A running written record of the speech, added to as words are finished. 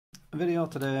A video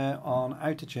today on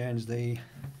how to change the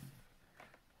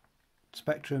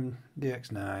Spektrum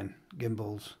DX9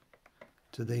 gimbals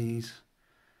to these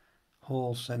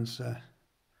Hall sensor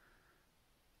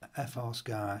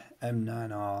FRSKY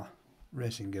M9R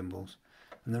racing gimbals.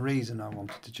 And the reason I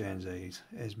wanted to change these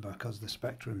is because the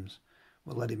Spektrums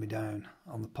were letting me down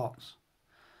on the pots.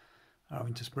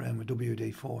 Having to spray them with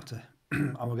WD-40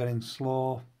 and we're getting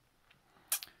slow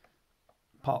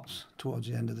pots towards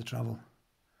the end of the travel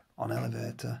on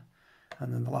elevator,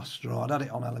 and then the last straw, I'd had it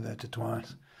on elevator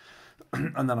twice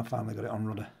and then I finally got it on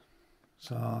rudder.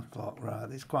 So I thought,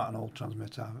 right, it's quite an old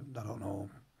transmitter, I don't know,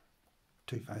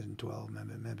 2012,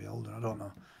 maybe older, I don't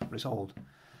know, but it's old.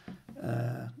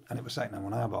 And it was second hand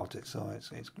when I bought it, so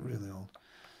it's really old,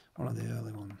 one of the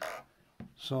early ones.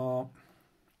 So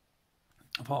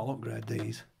I thought I'll upgrade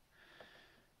these.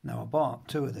 Now I bought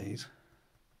two of these,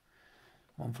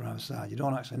 one for either side. You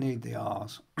don't actually need the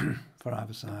R's for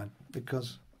either side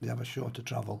because they have a shorter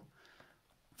travel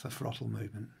for throttle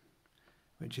movement,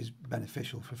 which is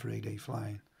beneficial for 3D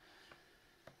flying.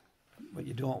 But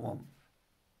you don't want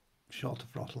shorter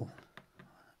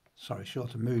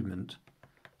movement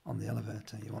on the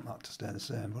elevator. You want that to stay the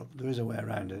same, but there is a way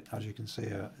around it. As you can see,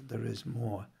 there is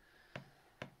more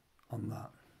on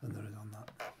that than there is on that.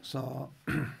 So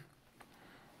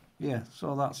yeah,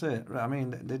 so that's it. I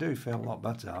mean, they do feel a lot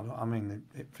better. I mean,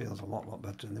 it feels a lot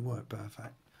better, and they work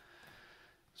perfect.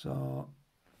 So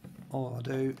all I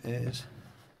do is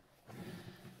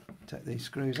take these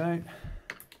screws out.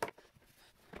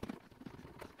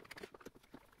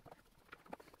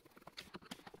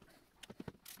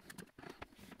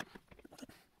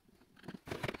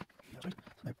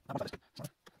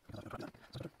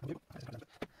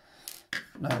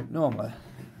 Now, normally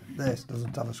this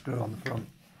doesn't have a screw on the front,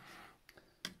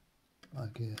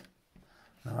 like here.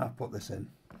 Now I put this in.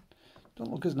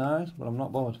 Don't look as nice, but I'm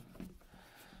not bothered.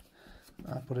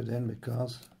 I put it in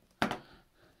because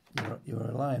you're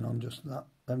relying on just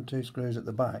them two screws at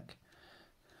the back.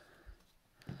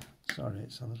 Sorry,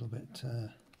 it's a little bit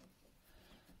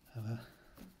of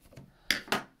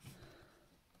a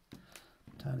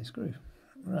tiny screw.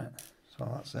 Right, so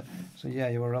that's it. So yeah,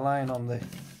 you were relying on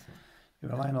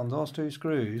those two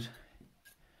screws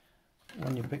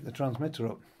when you pick the transmitter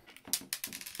up.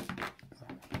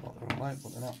 Thought they were light,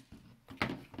 but they're not.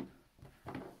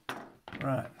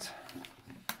 Right.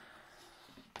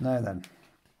 Now then,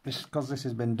 because this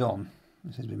has been done,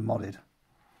 this has been modded.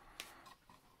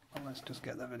 And let's just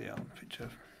get the video picture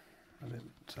a bit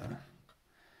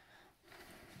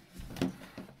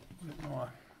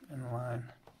more in line.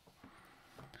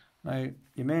 Now,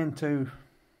 your main two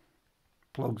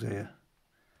plugs here,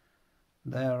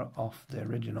 they're off the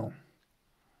original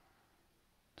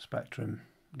Spektrum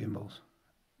gimbals,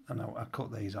 and I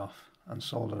cut these off and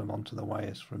soldered them onto the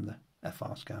wires from the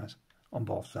FRSKYs on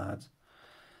both sides.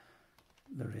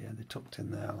 They're here, they're tucked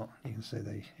in there. Look, you can see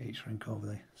the heat shrink over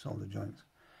the solder joints.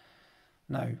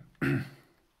 Now, it's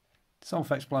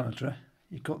self-explanatory.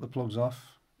 You cut the plugs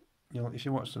off. If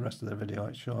you watch the rest of the video,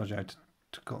 it shows you how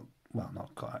to cut. Well,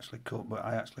 not cut, actually cut, but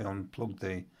I actually unplugged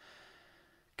the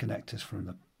connectors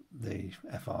from the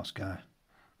FRSKY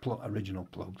original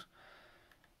plugs,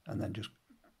 and then just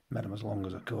made them as long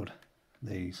as I could,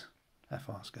 these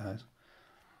FRSKYs,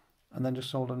 and then just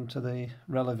soldered them to the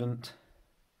relevant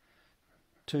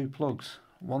two plugs.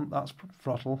 One, that's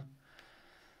throttle,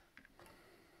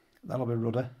 that'll be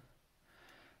rudder,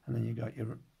 and then you got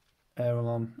your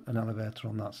aileron and elevator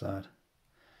on that side.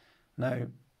 Now,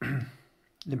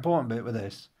 the important bit with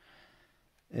this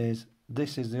is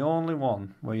the only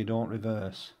one where you don't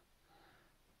reverse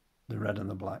the red and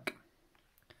the black.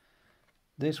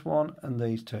 This one and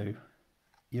these two,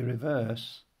 you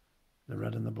reverse the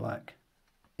red and the black.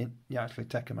 You actually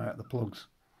take them out of the plugs.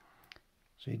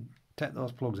 So you take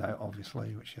those plugs out,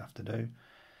 obviously, which you have to do,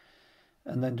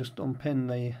 and then just unpin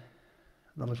the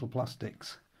little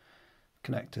plastics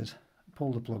connectors,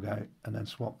 pull the plug out, and then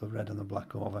swap the red and the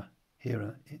black over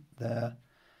here, there,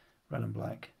 red and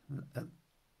black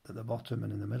at the bottom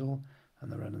and in the middle, and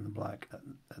the red and the black at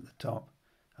the top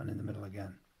and in the middle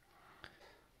again.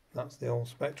 That's the old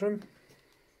Spektrum,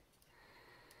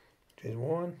 which is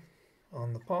worn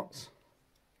on the pots.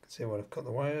 You can see where I've cut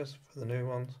the wires for the new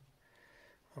ones,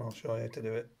 and I'll show you how to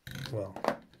do it, well,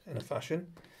 in a fashion.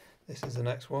 This is the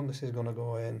next one. This is going to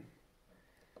go in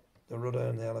the rudder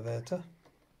and the elevator.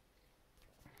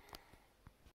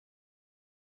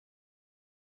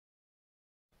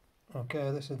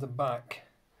 Okay, this is the back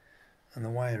and the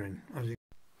wiring. As you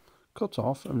cut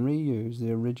off and reuse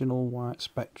the original white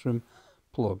Spektrum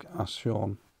plug as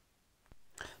shown.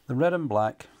 The red and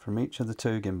black from each of the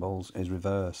two gimbals is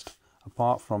reversed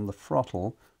apart from the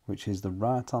throttle, which is the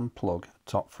right hand plug,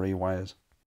 top 3 wires.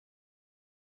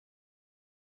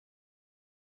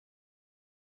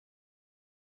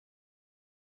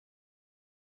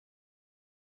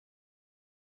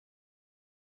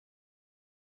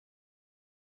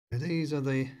 These are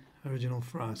the original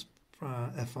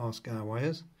FRSKY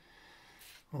wires,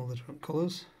 all the different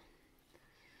colours,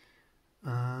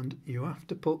 and you have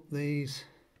to put these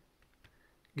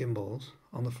gimbals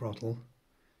on the throttle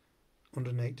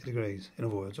 180 degrees, in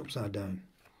other words upside down.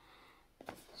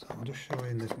 So I'll just show you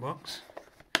in this box.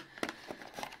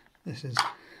 This is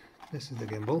the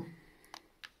gimbal.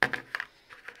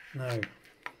 Now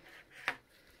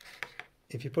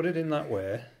if you put it in that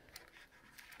way,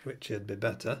 which would be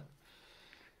better,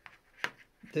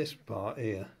 this part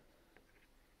here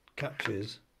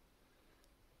catches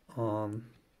on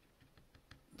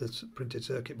the printed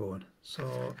circuit board,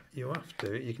 so you have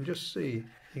to, you can just see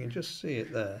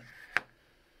it there,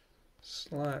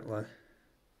 slightly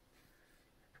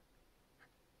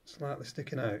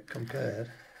sticking out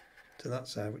compared to that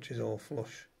side, which is all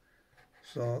flush.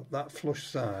 So that flush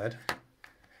side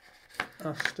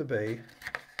has to be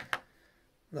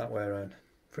that way around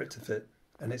for it to fit,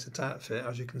 and it's a tight fit.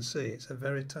 As you can see, it's a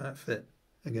very tight fit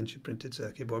against your printed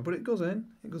circuit board, but it goes in.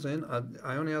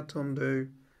 I only had to undo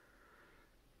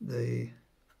the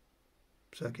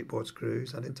circuit board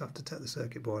screws. I didn't have to take the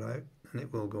circuit board out, and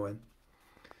it will go in.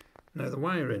 Now the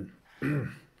wiring,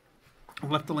 I've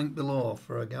left a link below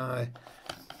for a guy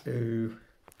who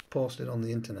posted on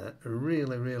the internet a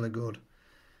really good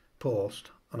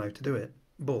post on how to do it,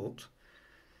 but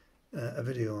a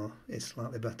video is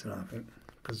slightly better, I think,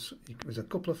 because there's a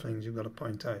couple of things you've got to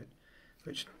point out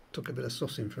which took a bit of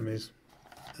sussing from his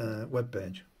web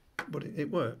page, but it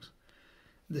works.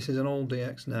 This is an old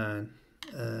DX9,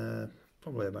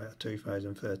 probably about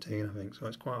 2013, I think, so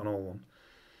it's quite an old one.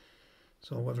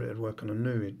 So whether it would work on a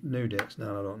new DX9,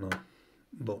 I don't know,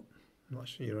 but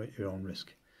that's your own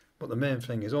risk. But the main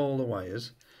thing is all the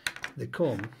wires, they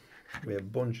come with a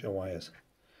bunch of wires,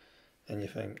 and you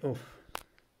think, oh,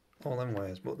 all them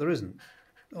wires, but there isn't.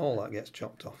 All that gets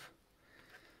chopped off,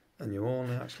 and you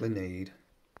only actually need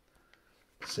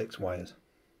 6 wires.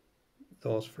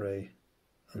 Those 3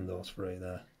 and those 3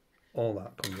 there. All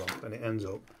that comes off, and it ends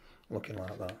up looking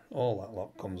like that. All that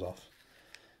lot comes off.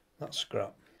 That's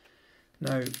scrap.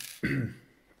 Now,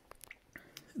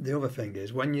 the other thing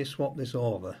is, when you swap this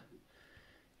over,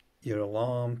 your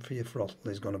alarm for your throttle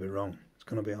is going to be wrong. It's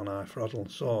going to be on high throttle,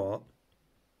 so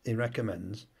he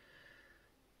recommends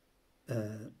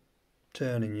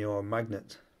turning your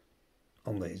magnet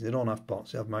on these. They don't have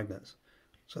pots, they have magnets,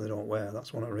 so they don't wear.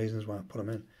 That's one of the reasons why I put them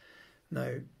in.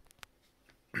 Now,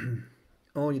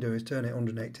 all you do is turn it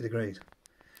 180 degrees,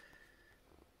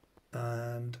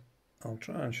 and I'll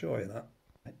try and show you that.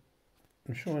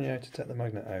 I'm showing you how to take the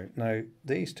magnet out. Now,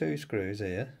 these 2 screws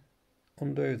here,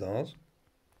 undo those.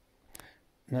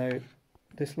 Now,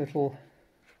 this little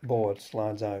board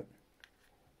slides out.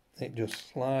 It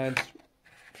just slides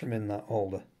from in that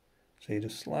holder. So you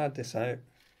just slide this out.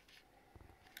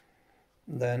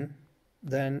 Then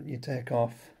you take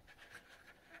off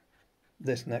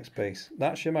this next piece.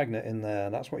 That's your magnet in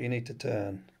there. That's what you need to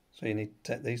turn. So you need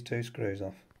to take these 2 screws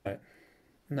off. Right.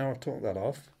 Now I've took that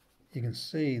off, you can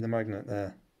see the magnet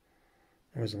there.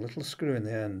 There's a little screw in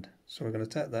the end. So we're going to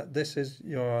take that. This is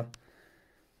your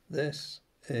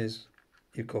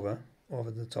cover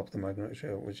over the top of the magnet,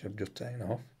 which I've just taken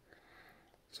off.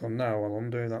 So now I'll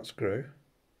undo that screw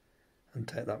and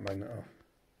take that magnet off.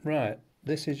 Right,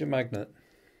 this is your magnet,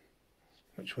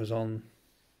 which was on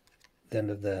the end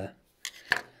of there.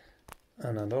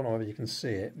 And I don't know whether you can see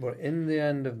it, but in the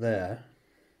end of there,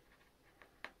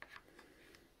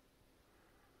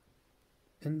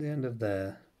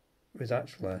 is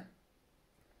actually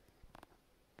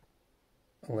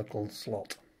a little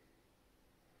slot,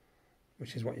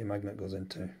 which is what your magnet goes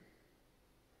into.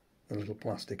 The little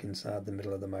plastic inside the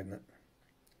middle of the magnet.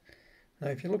 Now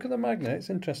if you look at the magnet, it's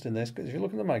interesting this, because if you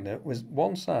look at the magnet, with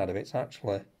one side of it's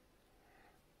actually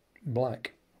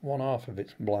black, one half of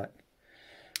it's black,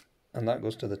 and that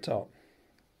goes to the top.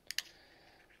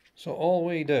 So all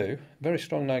we do, very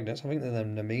strong magnets, I think they're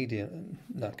the medium,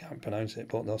 I can't pronounce it,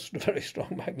 but they're very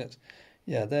strong magnets.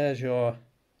 Yeah, there's your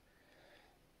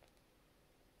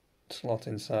slot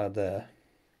inside there.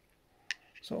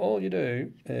 So all you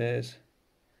do is,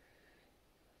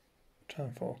 try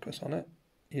and focus on it,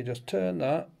 you just turn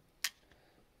that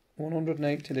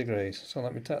 180 degrees. So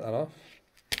let me take that off.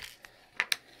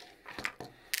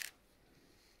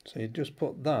 So you just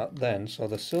put that then, so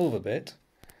the silver bit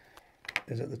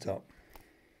is at the top.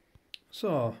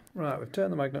 So, right, we've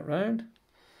turned the magnet round.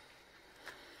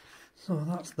 So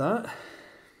that's that,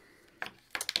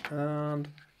 and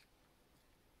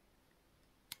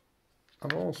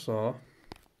I've also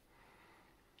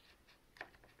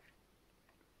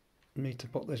need to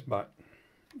put this back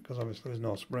because obviously there's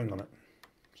no spring on it.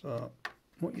 So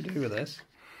what you do with this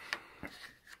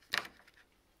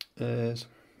is,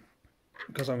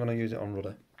 because I'm going to use it on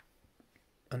rudder,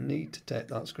 I need to take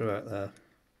that screw out there.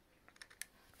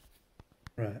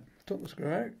 Right, took the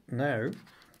screw out, now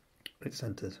it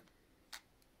centres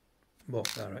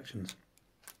both directions,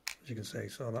 as you can see,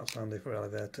 so that's handy for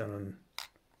elevator and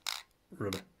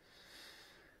rudder.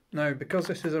 Now, because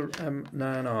this is a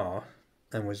M9R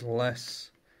and was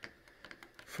less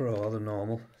throw than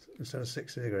normal, instead of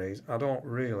 60 degrees, I don't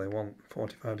really want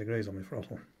 45 degrees on my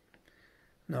throttle.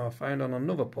 Now, I found on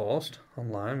another post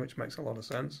online, which makes a lot of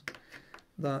sense,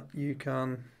 that you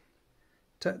can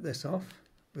take this off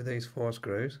with these 4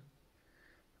 screws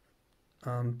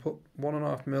and put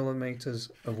 1.5 millimeters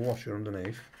of washer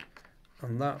underneath,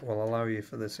 and that will allow you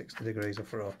for the 60 degrees of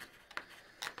throw.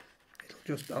 It'll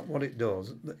just, what it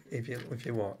does, if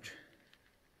you watch,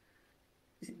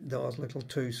 those little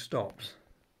 2 stops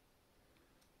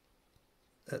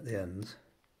at the ends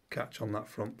catch on that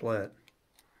front plate.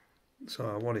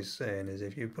 So what he's saying is,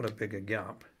 if you put a bigger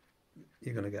gap,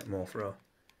 you're going to get more throw.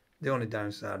 The only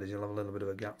downside is you'll have a little bit of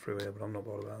a gap through here, but I'm not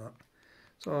bothered about that.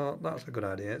 So that's a good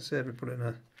idea. It saves me putting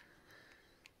a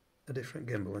different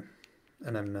gimbal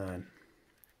in, an M9.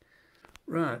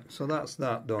 Right, so that's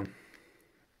that done.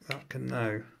 That can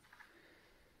now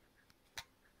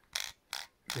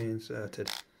be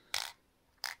inserted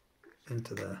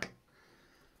into there.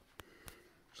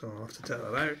 So I'll have to take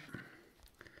that out.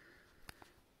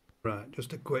 Right,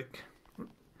 just a quick.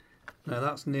 Now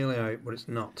that's nearly out, but it's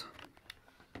not.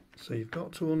 So you've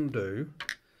got to undo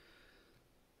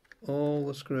all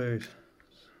the screws,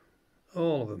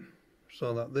 all of them,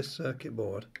 so that this circuit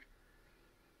board,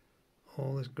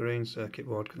 all this green circuit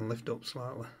board, can lift up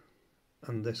slightly,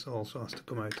 and this also has to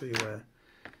come out of your way.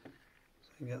 So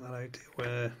you get that out of your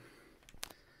way.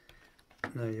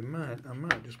 Now I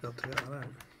might just be able to get that out.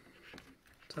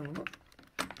 Let's have a look.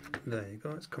 There you go,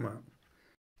 it's come out.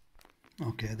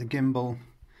 Okay, the gimbal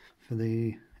for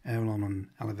the aileron and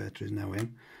elevator is now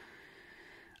in.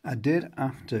 I did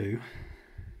have to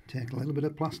take a little bit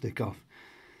of plastic off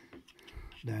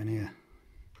down here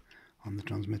on the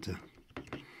transmitter,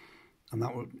 and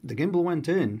the gimbal went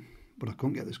in, but I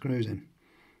couldn't get the screws in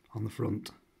on the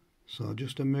front. So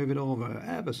just to move it over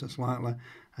ever so slightly,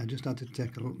 I just had to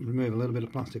remove a little bit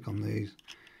of plastic on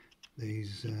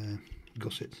these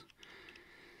gussets,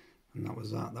 and that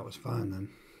was that. That was fine then.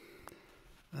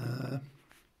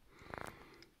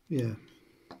 Yeah,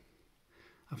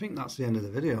 I think that's the end of the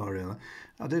video really.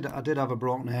 I did have a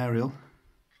broken aerial,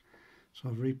 so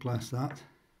I've replaced that,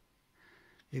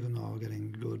 even though I was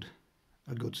getting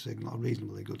a good signal, a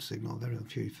reasonably good signal, very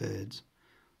few fades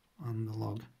on the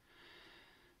log.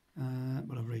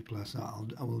 But I've replaced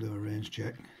that. I will do a range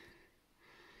check.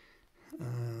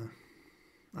 I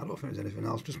don't think there's anything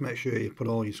else. Just make sure you put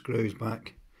all your screws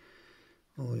back,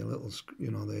 all your little,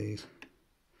 these,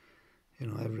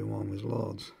 every one with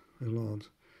loads.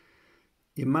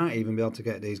 You might even be able to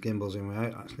get these gimbals in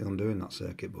without actually undoing that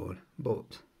circuit board,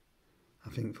 but I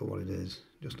think for what it is,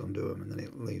 just undo them, and then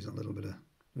it leaves a little bit of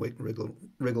wriggle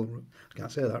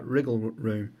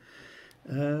room.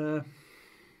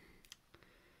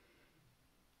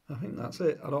 I think that's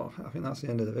it. I think that's the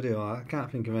end of the video. I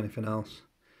can't think of anything else.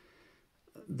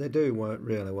 They do work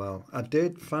really well. I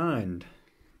did find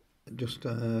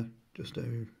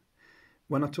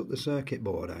when I took the circuit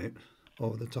board out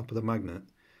over the top of the magnet,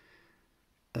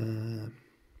 and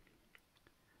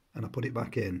I put it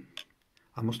back in,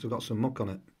 I must have got some muck on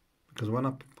it, because when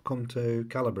I come to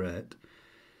calibrate,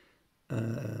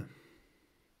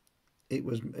 it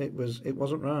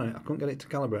wasn't right. I couldn't get it to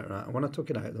calibrate right, and when I took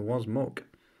it out, there was muck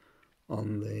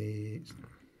on the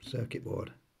circuit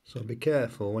board. So be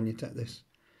careful when you take this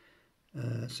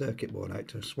circuit board out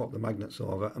to swap the magnets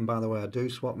over. And by the way, I do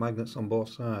swap magnets on both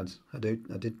sides. I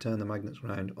did turn the magnets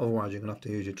around. Otherwise, you're gonna have to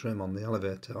use your trim on the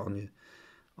elevator on your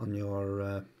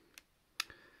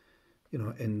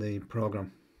in the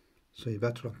program. So you're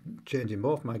better off changing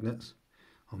both magnets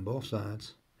on both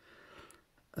sides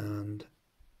and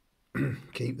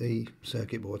keep the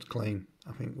circuit boards clean.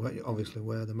 I think obviously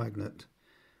where the magnet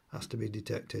has to be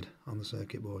detected on the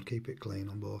circuit board, keep it clean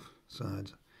on both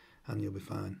sides, and you'll be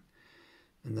fine.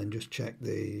 And then just check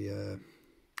the.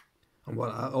 And what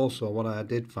I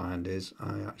did find is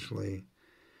I actually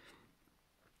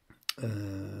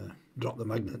dropped the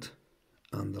magnet,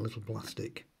 and the little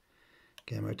plastic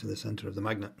came out to the centre of the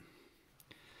magnet,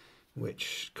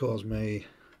 which caused me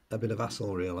a bit of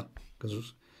hassle really,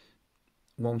 because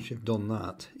once you've done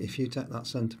that, if you take that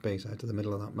centrepiece out of the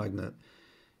middle of that magnet,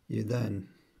 you then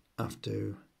have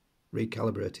to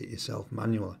recalibrate it yourself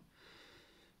manually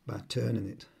by turning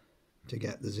it to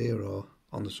get the 0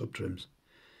 on the subtrims.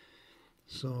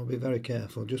 So be very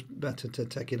careful. Just better to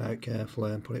take it out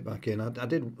carefully and put it back in. I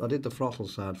did the throttle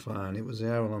side fine. It was the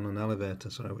aileron and elevator,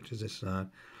 sorry, which is this side.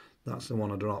 That's the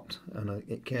one I dropped, and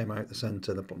it came out the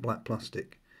centre, the black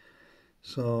plastic.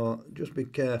 So just be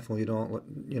careful. You don't,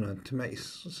 you know, to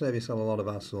save yourself a lot of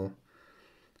hassle.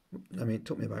 I mean, it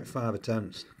took me about 5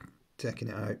 attempts taking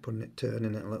it out,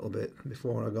 turning it a little bit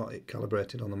before I got it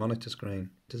calibrated on the monitor screen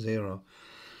to 0.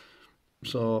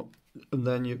 So, and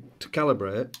then to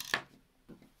calibrate,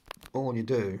 all you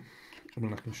do, I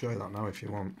mean, I can show you that now if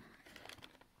you want.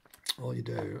 All you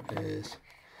do is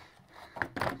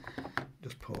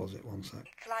just pause it one sec.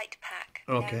 Flight pack.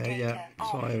 Okay, yeah.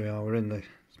 So here we are. We're in the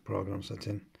program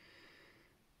setting.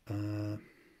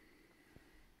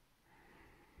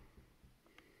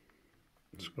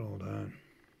 Scroll down.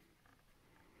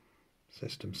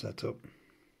 System setup.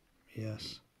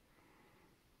 Yes.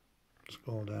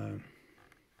 Scroll down.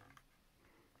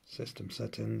 System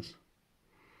settings.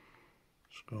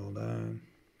 Scroll down.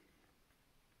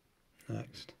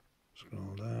 Next.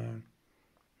 Scroll down.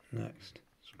 Next.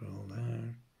 Scroll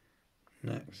down.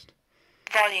 Next.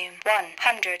 Volume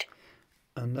 100.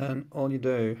 And then all you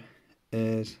do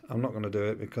is, I'm not going to do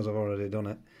it because I've already done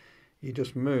it. You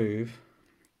just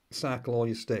cycle all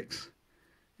your sticks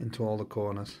into all the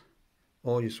corners,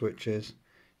 all your switches,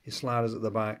 your sliders at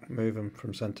the back, move them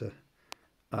from centre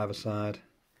either side.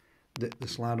 The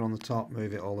slider on the top,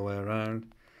 move it all the way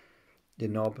around. Your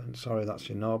knob, and sorry, that's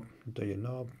your knob. Do your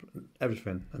knob,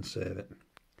 everything, and save it.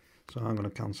 So I'm going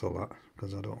to cancel that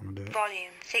because I don't want to do it.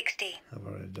 Volume 60. I've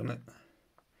already done it.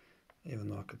 Even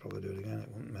though I could probably do it again, it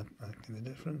wouldn't make any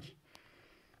difference.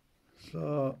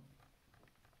 So,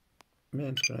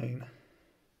 main screen.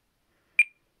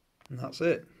 And that's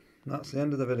it. That's the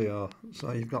end of the video.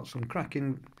 So you've got some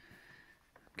cracking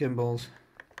gimbals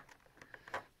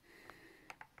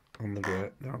on the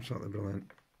grate. They're absolutely brilliant.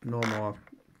 No more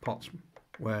pots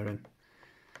wearing.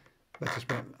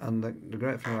 And the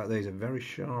great thing about these are very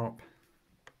sharp,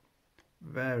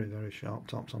 very, very sharp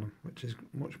tops on them, which is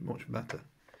much better.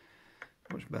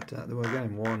 Much better. They were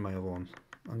getting worn, my other ones.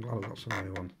 I'm glad I got some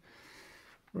new ones.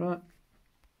 Right.